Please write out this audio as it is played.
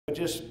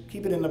Just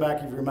keep it in the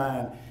back of your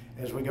mind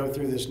as we go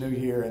through this new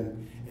year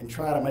and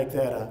try to make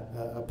that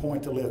a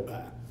point to live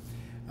by.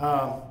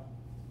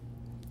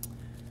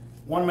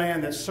 One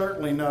man that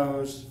certainly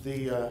knows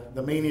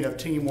the meaning of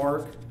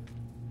teamwork,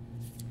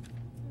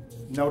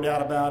 no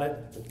doubt about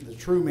it, the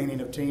true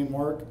meaning of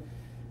teamwork,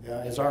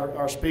 is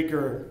our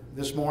speaker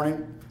this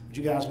morning. Would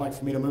you guys like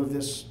for me to move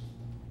this?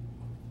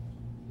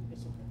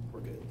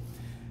 We're good.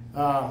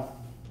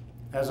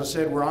 As I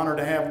said, we're honored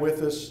to have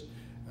with us,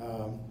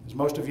 as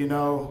most of you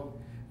know,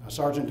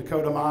 Sergeant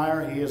Dakota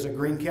Meyer. He is a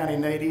Greene County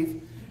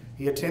native.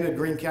 He attended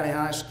Greene County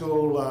High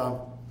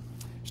School,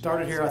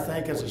 started here I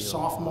think as a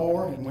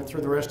sophomore and went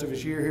through the rest of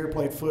his year here,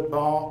 played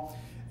football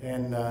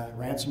and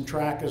ran some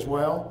track as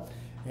well.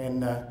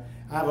 And I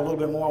have a little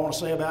bit more I want to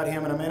say about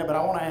him in a minute, but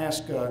I want to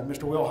ask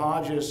Mr. Will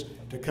Hodges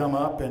to come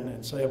up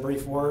and say a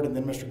brief word, and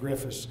then Mr.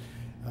 Griffiths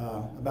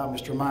about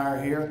Mr.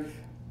 Meyer here.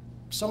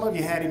 Some of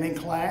you had him in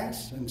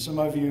class, and some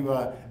of you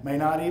may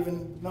not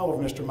even know of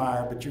Mr.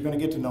 Meyer, but you're going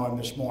to get to know him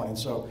this morning.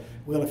 So,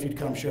 Will, if you'd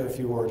come share a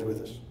few words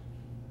with us.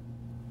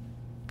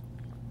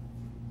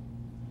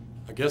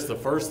 I guess the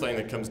first thing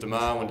that comes to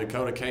mind when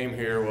Dakota came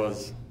here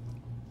was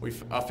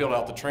I filled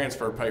out the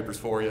transfer papers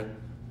for you.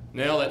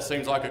 Now that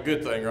seems like a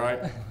good thing, right?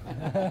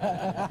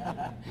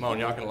 Come on,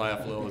 y'all can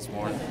laugh a little this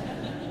morning.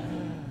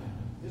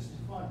 This is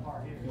the fun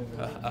part here.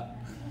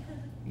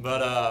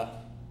 But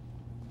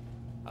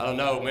I don't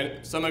know.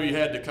 Some of you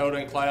had Dakota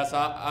in class.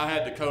 I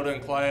had Dakota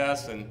in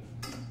class, and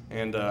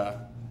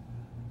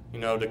you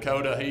know,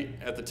 Dakota.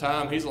 At the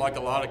time, he's like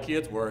a lot of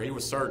kids were. He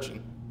was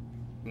searching.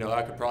 You know,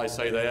 I could probably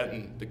say that,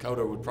 and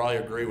Dakota would probably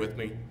agree with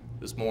me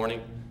this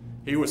morning.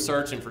 He was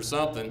searching for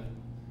something,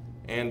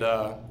 and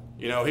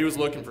you know, he was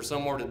looking for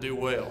somewhere to do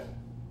well.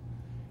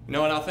 You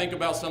know, and I think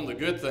about some of the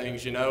good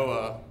things. You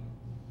know,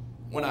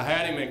 when I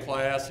had him in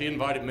class, he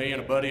invited me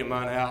and a buddy of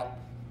mine out.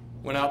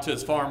 Went out to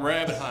his farm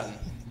rabbit hunting.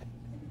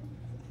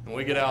 And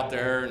we get out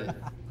there, and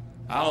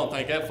I don't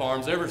think that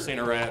farm's ever seen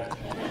a rabbit.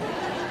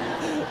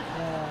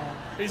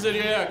 He said,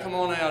 yeah, come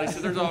on out. He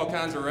said, there's all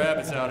kinds of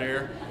rabbits out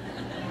here.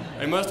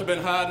 They must have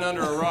been hiding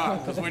under a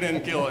rock because we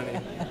didn't kill any.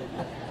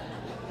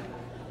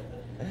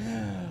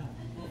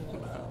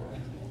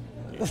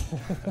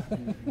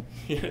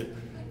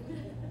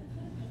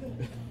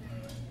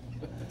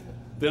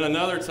 Then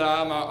another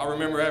time, I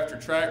remember after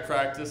track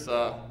practice,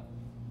 I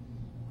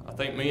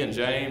think me and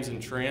James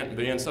and Trent and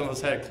Ben, some of us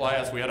had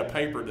class, we had a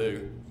paper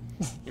due.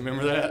 You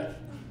remember that?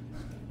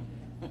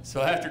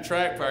 So after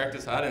track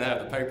practice, I didn't have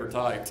the paper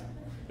typed.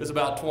 It was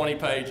about 20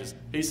 pages.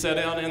 He sat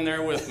down in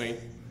there with me.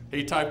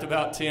 He typed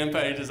about 10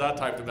 pages. I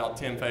typed about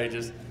 10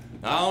 pages.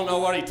 Now, I don't know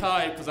what he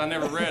typed because I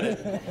never read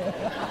it.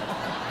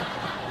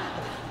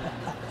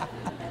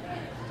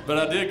 But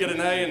I did get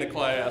an A in the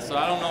class, so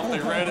I don't know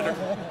if they read it or...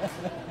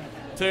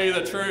 Tell you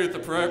the truth, the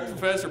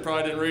professor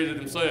probably didn't read it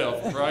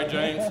himself. Right,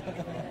 James?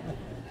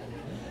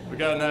 We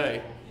got an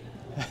A.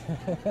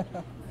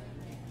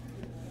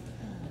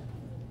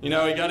 You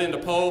know, he got into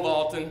pole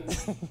vaulting.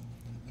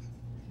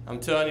 I'm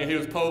telling you, he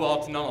was pole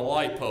vaulting on a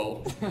light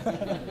pole.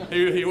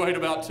 He weighed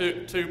about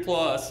two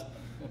plus.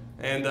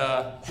 And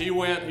he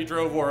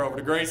drove over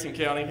to Grayson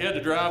County. He had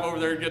to drive over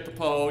there to get the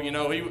pole. You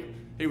know,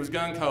 he was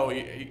gung-ho.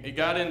 He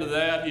got into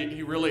that.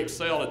 He really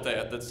excelled at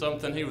that. That's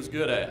something he was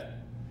good at.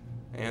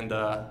 And,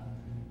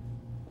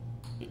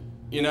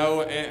 you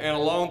know, and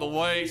along the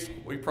way,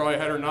 we probably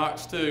had our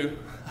knocks too.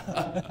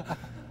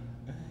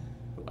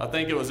 I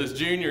think it was his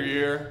junior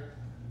year.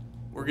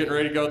 We're getting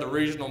ready to go to the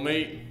regional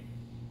meet.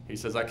 He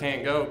says, I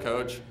can't go,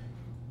 Coach.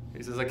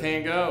 He says, I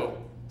can't go.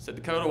 I said,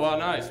 Dakota, why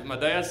not? He said, my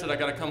dad said I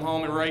got to come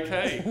home and rake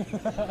hay.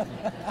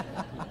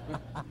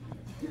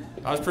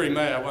 I was pretty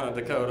mad, wasn't I,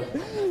 Dakota?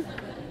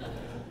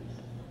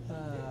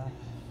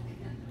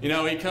 You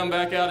know, he come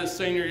back out his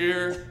senior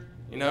year,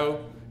 you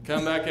know,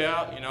 come back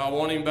out. You know, I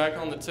want him back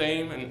on the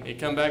team, and he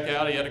come back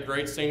out. He had a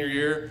great senior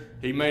year.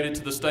 He made it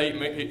to the state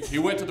meet. He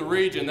went to the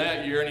region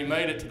that year, and he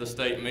made it to the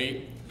state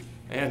meet.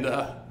 And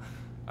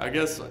I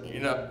guess, you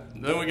know,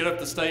 then we get up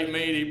to state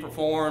meet, he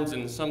performs,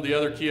 and some of the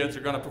other kids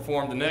are going to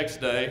perform the next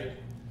day.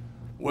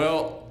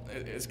 Well,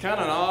 it's kind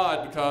of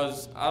odd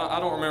because I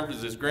don't remember if it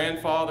was his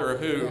grandfather or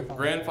who.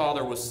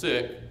 Grandfather was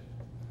sick,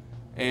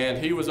 and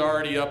he was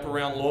already up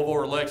around Louisville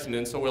or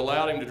Lexington, so we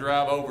allowed him to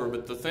drive over.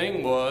 But the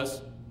thing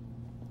was,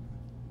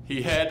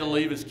 he had to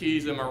leave his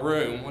keys in my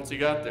room once he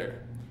got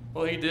there.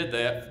 Well, he did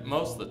that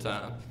most of the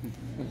time.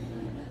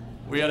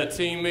 We had a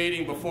team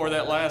meeting before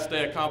that last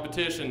day of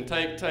competition.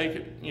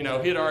 You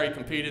know, he had already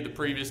competed the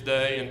previous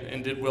day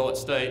and did well at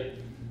state.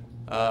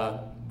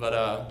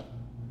 But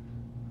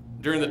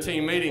during the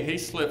team meeting, he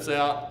slips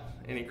out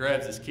and he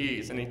grabs his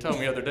keys. And he told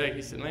me the other day,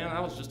 he said, man, I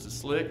was just as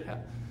slick.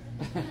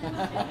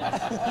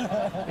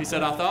 He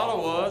said, I thought I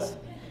was.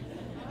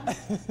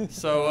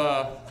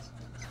 So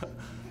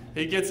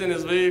he gets in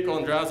his vehicle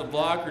and drives a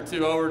block or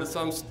two over to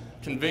some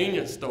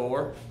convenience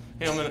store.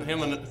 Him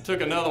and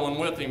took another one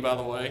with him, by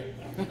the way.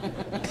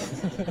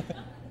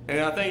 And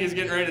I think he's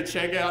getting ready to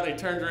check out, and he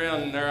turns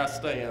around, and there I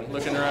stand,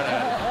 looking right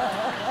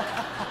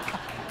at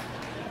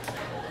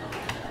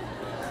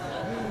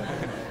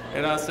him.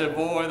 And I said,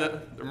 boy,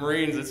 the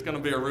Marines, it's going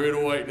to be a rude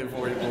awakening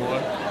for you, boy.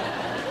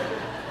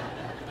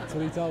 That's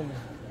what he told me.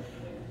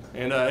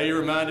 And he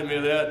reminded me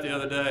of that the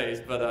other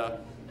days.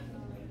 But,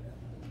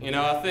 you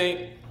know, I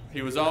think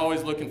he was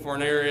always looking for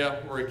an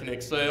area where he can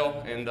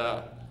excel. And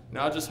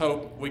I just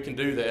hope we can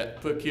do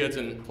that, put kids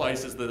in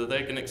places that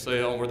they can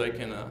excel, where they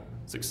can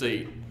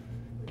succeed.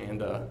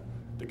 And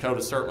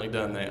Dakota's certainly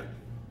done that.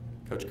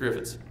 Coach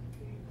Griffiths.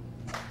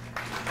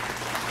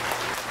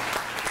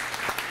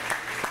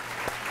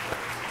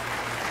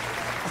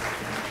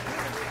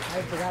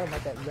 I forgot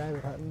about that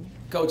rabbit hunting.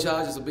 Coach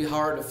Hodges will be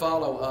hard to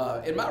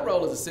follow. In my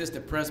role as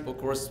assistant principal, of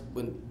course,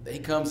 when he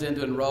comes in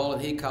to enroll,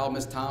 and he called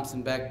Miss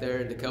Thompson back there,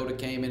 and Dakota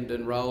came in to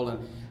enroll,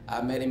 and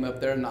I met him up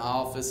there in the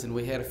office, and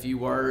we had a few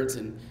words,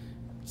 and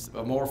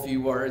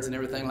few words, and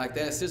everything like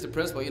that. Assistant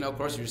principal, you know, of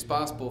course, you're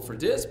responsible for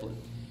discipline.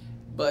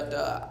 But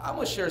I'm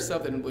going to share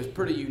something that was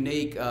pretty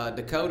unique.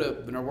 Dakota,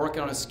 when they're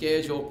working on a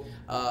schedule,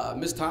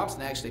 Miss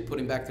Thompson actually put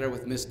him back there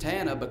with Miss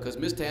Tana, because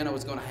Miss Tana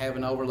was going to have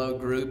an overload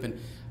group, and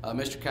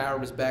Mr. Kyer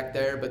was back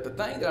there. But the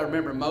thing that I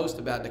remember most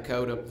about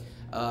Dakota,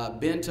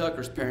 Ben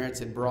Tucker's parents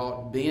had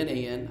brought Ben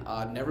in,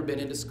 never been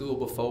into school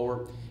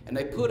before, and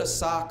they put a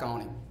sock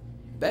on him.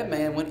 That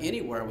man went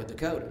anywhere with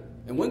Dakota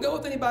and wouldn't go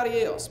with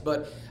anybody else.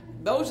 But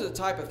those are the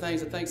type of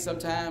things I think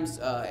sometimes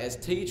as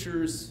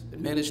teachers,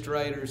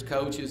 administrators,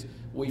 coaches,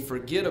 we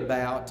forget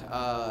about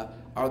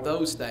are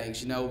those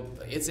things. You know,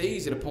 it's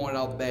easy to point out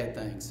all the bad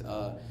things.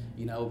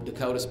 You know,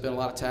 Dakota spent a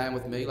lot of time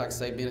with me, like I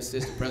say, being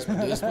assistant principal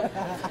discipline.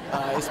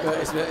 He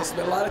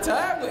spent a lot of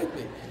time with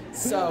me.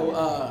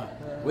 So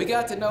we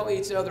got to know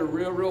each other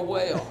real, real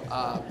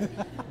well.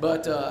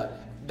 But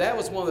that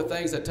was one of the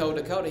things I told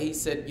Dakota. He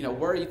said, you know,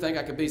 where do you think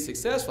I could be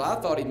successful? I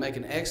thought he'd make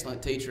an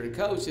excellent teacher and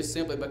coach, just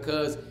simply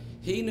because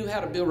he knew how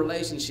to build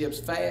relationships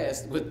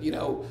fast with, you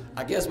know,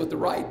 I guess with the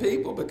right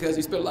people, because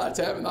he spent a lot of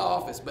time in the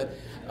office. But,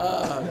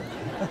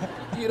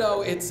 you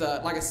know, it's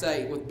like I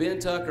say, with Ben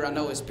Tucker, I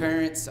know his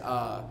parents,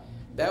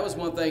 that was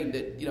one thing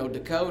that, you know,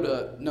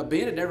 Dakota,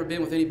 Ben had never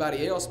been with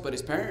anybody else but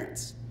his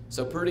parents.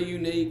 So pretty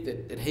unique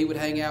that he would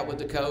hang out with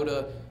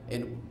Dakota,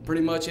 and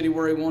pretty much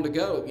anywhere he wanted to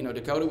go, you know,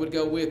 Dakota would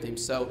go with him.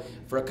 So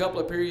for a couple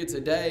of periods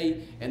a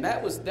day, and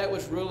that was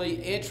really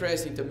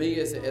interesting to me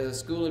as a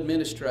school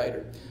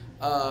administrator.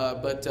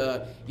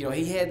 You know,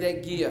 he had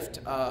that gift.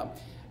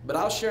 But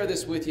I'll share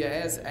this with you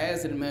as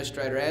an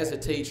administrator, as a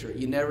teacher.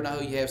 You never know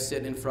who you have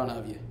sitting in front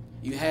of you.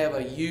 You have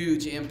a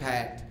huge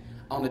impact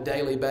on a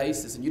daily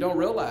basis, and you don't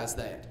realize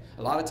that.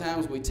 A lot of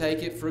times we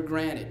take it for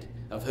granted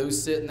of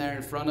who's sitting there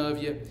in front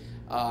of you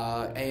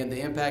and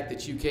the impact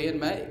that you can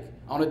make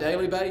on a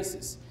daily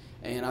basis.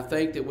 And I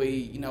think that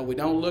we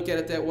don't look at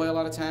it that way a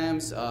lot of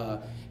times.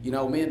 You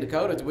know, me and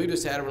Dakota, we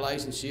just had a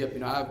relationship. You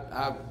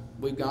know,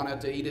 we've gone out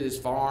to eat at his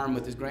farm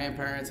with his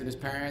grandparents and his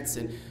parents,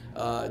 and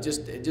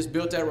just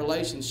built that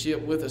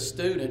relationship with a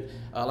student.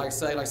 Like I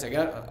say,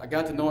 I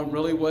got to know him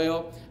really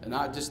well, and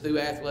not just through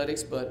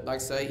athletics, but like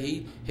I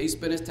say, he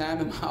spent his time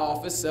in my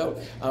office,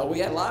 so we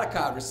had a lot of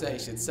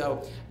conversations.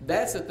 So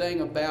that's the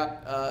thing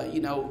about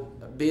you know,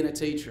 being a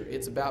teacher.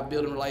 It's about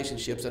building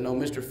relationships. I know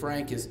Mr.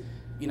 Frank is,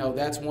 you know,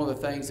 that's one of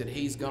the things that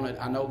he's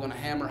gonna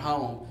hammer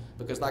home.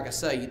 Because like I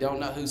say, you don't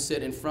know who's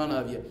sitting in front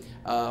of you.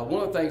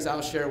 One of the things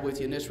I'll share with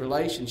you in this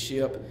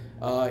relationship,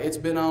 it's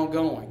been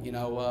ongoing. You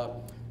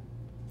know,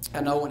 I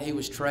know when he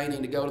was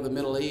training to go to the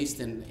Middle East,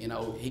 and you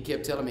know, he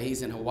kept telling me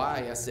he's in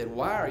Hawaii. I said,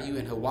 why are you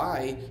in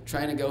Hawaii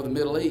training to go to the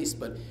Middle East?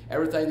 But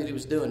everything that he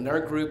was doing,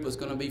 their group was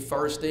going to be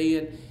first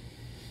in.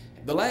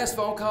 The last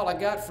phone call I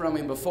got from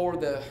him before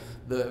the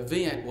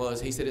event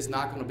was, he said, it's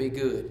not going to be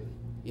good.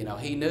 You know,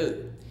 he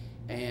knew.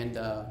 And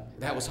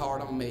that was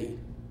hard on me.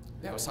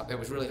 That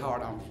was really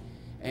hard on me.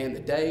 And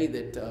the day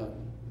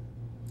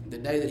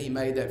that he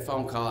made that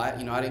phone call, I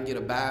didn't get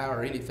a bye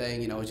or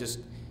anything. You know, it's just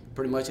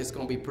pretty much it's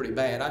going to be pretty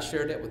bad. I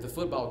shared that with the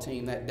football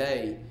team that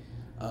day,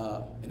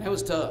 and that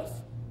was tough.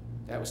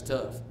 That was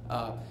tough.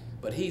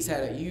 But he's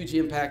had a huge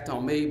impact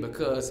on me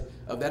because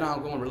of that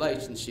ongoing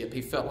relationship.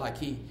 He felt like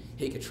he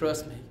could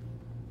trust me,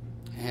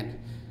 and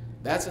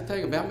that's the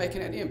thing about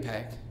making that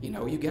impact. You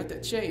know, you got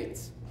that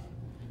chance.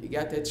 You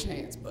got that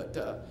chance, but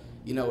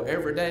you know,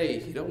 every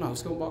day you don't know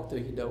who's going to walk through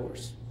your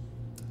doors.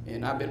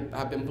 And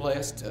I've been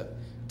blessed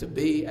to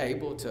be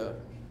able to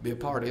be a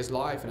part of his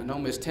life. And I know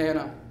Miss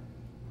Tana,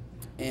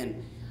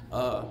 and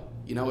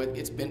you know,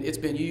 it's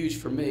been huge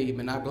for me.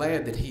 And I'm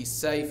glad that he's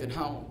safe at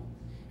home.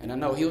 And I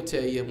know he'll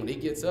tell you when he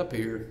gets up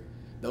here,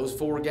 those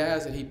 4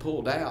 guys that he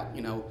pulled out,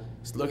 you know,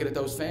 looking at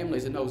those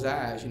families in those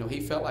eyes, you know,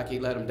 he felt like he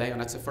let them down.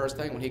 That's the first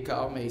thing when he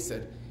called me. He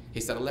said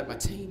I let my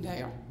team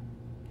down.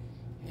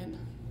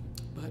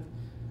 But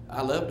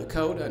I love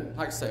Dakota, and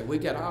like I say, we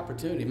got an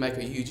opportunity to make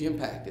a huge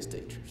impact as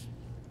teachers.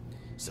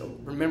 So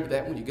remember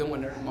that when you go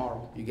in there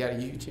tomorrow. You got a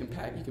huge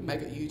impact. You can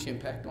make a huge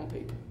impact on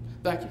people.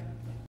 Thank you.